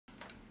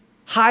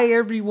Hi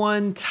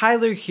everyone,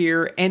 Tyler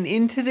here, and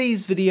in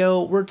today's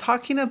video, we're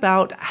talking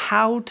about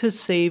how to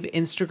save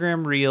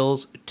Instagram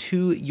Reels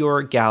to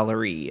your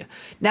gallery.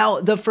 Now,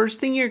 the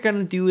first thing you're going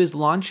to do is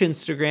launch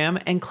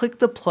Instagram and click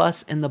the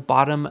plus in the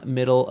bottom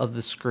middle of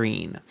the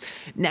screen.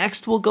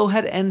 Next, we'll go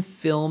ahead and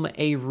film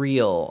a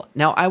reel.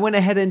 Now, I went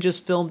ahead and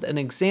just filmed an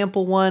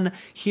example one.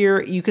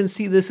 Here, you can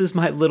see this is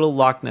my little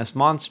Loch Ness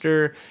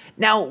monster.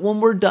 Now, when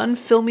we're done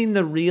filming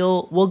the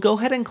reel, we'll go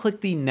ahead and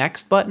click the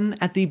next button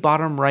at the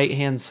bottom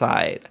right-hand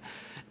side.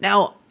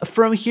 Now,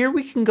 from here,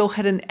 we can go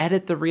ahead and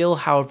edit the reel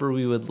however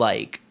we would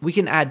like. We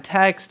can add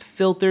text,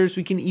 filters,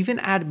 we can even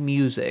add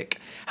music.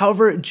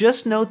 However,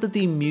 just note that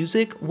the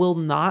music will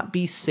not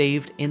be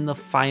saved in the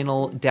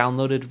final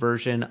downloaded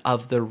version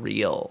of the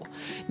reel.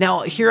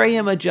 Now, here I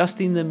am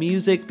adjusting the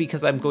music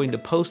because I'm going to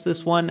post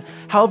this one.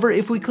 However,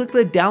 if we click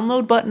the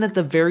download button at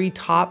the very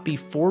top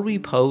before we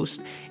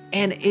post,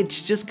 and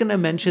it's just gonna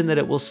mention that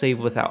it will save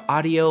without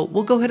audio,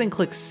 we'll go ahead and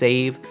click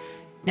save.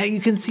 Now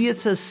you can see it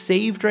says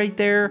saved right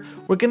there.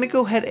 We're gonna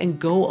go ahead and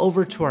go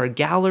over to our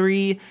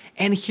gallery,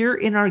 and here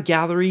in our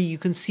gallery you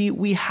can see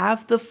we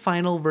have the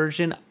final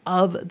version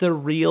of the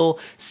reel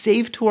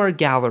saved to our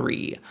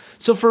gallery.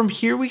 So from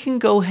here we can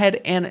go ahead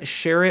and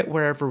share it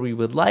wherever we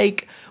would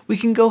like. We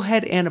can go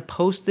ahead and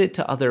post it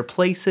to other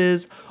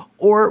places,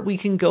 or we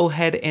can go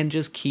ahead and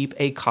just keep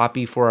a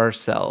copy for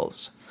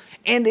ourselves.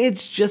 And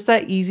it's just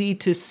that easy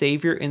to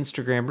save your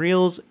Instagram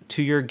Reels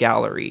to your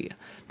gallery.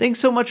 Thanks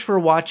so much for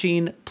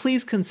watching.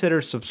 Please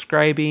consider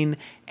subscribing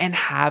and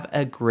have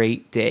a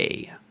great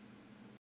day.